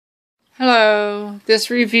Hello, this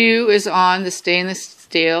review is on the stainless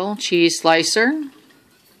steel cheese slicer.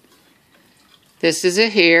 This is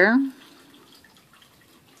it here.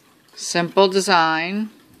 Simple design.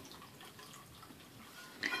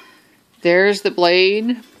 There's the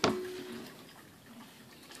blade,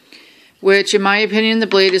 which in my opinion the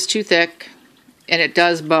blade is too thick and it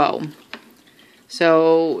does bow.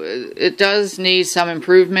 So it does need some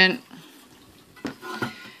improvement.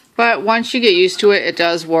 But once you get used to it, it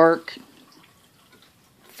does work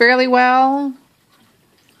fairly well.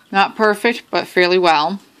 Not perfect, but fairly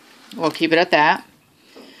well. We'll keep it at that.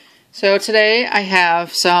 So today I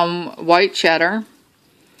have some white cheddar.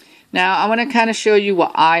 Now I'm going to kind of show you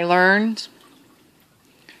what I learned.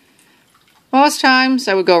 Most times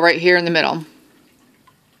I would go right here in the middle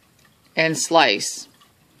and slice.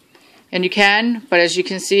 And you can, but as you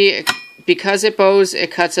can see, because it bows,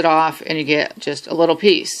 it cuts it off and you get just a little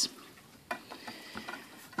piece.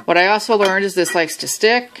 What I also learned is this likes to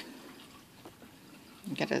stick.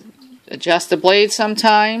 You gotta adjust the blade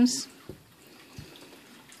sometimes.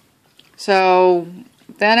 So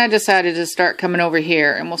then I decided to start coming over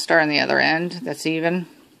here, and we'll start on the other end. That's even.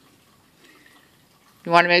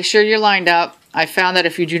 You want to make sure you're lined up. I found that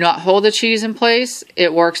if you do not hold the cheese in place,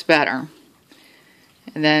 it works better.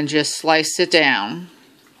 And then just slice it down.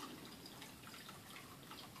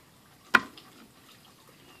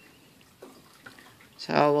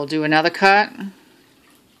 So we'll do another cut. And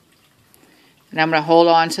I'm going to hold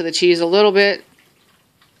on to the cheese a little bit.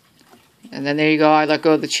 And then there you go, I let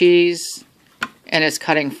go of the cheese. And it's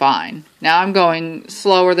cutting fine. Now I'm going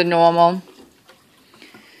slower than normal.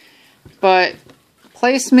 But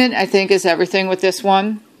placement, I think, is everything with this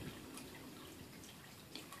one.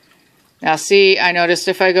 Now see, I noticed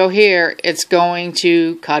if I go here, it's going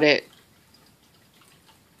to cut it.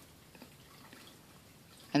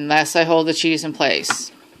 Unless I hold the cheese in place.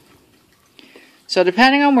 So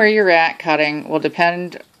depending on where you're at cutting will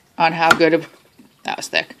depend on how good, that was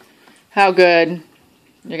thick, how good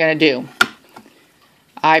you're going to do.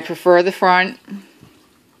 I prefer the front.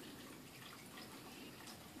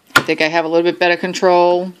 I think I have a little bit better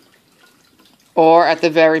control. Or at the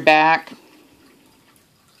very back.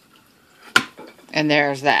 And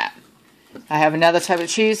there's that. I have another type of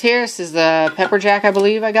cheese here. This is the pepper jack, I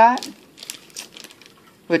believe I got.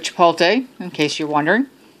 With chipotle, in case you're wondering.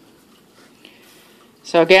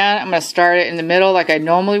 So again, I'm going to start it in the middle like I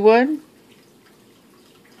normally would.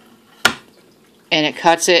 And it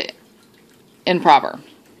cuts it in proper.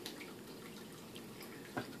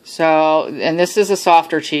 So, and this is a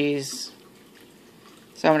softer cheese.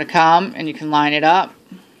 So I'm going to come and you can line it up.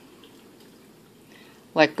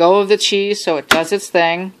 Let go of the cheese so it does its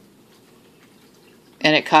thing.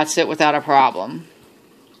 And it cuts it without a problem.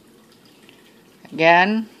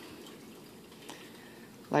 Again,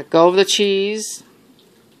 let go of the cheese.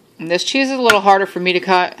 And this cheese is a little harder for me to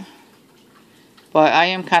cut, but I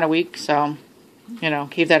am kind of weak, so, you know,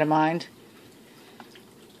 keep that in mind.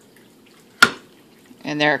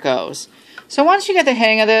 And there it goes. So once you get the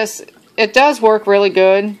hang of this, it does work really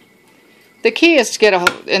good. The key is to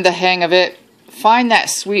get in the hang of it. Find that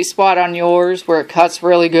sweet spot on yours where it cuts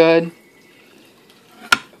really good.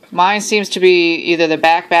 Mine seems to be either the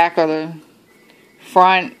back or the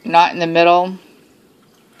front, not in the middle.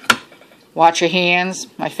 Watch your hands.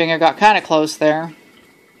 My finger got kind of close there.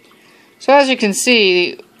 So as you can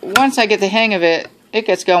see, once I get the hang of it, it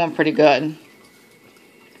gets going pretty good.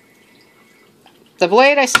 The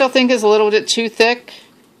blade I still think is a little bit too thick,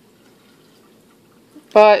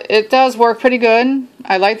 but it does work pretty good.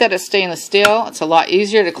 I like that it's stainless steel. It's a lot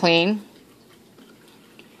easier to clean.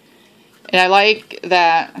 And I like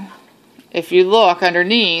that if you look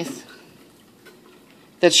underneath,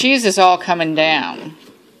 the cheese is all coming down.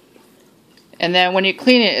 And then when you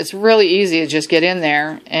clean it, it's really easy to just get in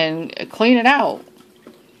there and clean it out.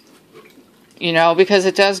 You know, because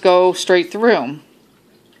it does go straight through.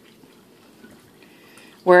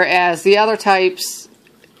 Whereas the other types,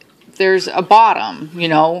 there's a bottom, you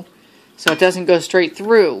know, so it doesn't go straight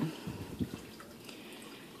through.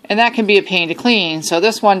 And that can be a pain to clean. So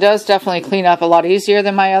this one does definitely clean up a lot easier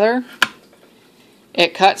than my other.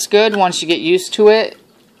 It cuts good once you get used to it.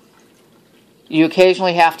 You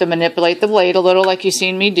occasionally have to manipulate the blade a little like you've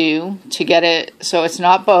seen me do to get it so it's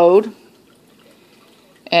not bowed.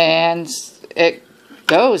 And it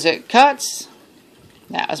goes, it cuts.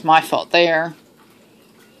 That was my fault there.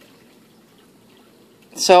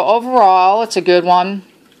 So overall, it's a good one.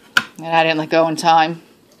 And I didn't let go in time.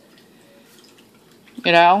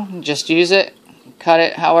 You know, just use it. Cut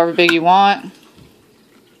it however big you want. It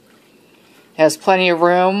has plenty of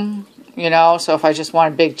room, you know, so if I just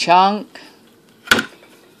want a big chunk,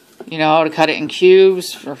 you know, to cut it in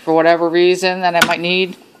cubes for whatever reason that I might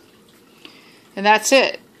need. And that's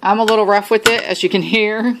it. I'm a little rough with it, as you can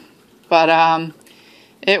hear, but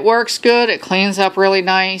it works good. It cleans up really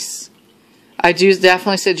nice. I do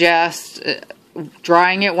definitely suggest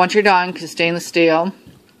drying it once you're done, because stainless steel.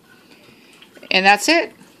 And that's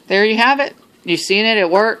it. There you have it. You've seen it. It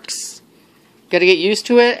works. Got to get used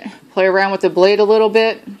to it. Play around with the blade a little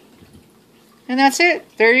bit. And that's it.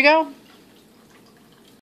 There you go.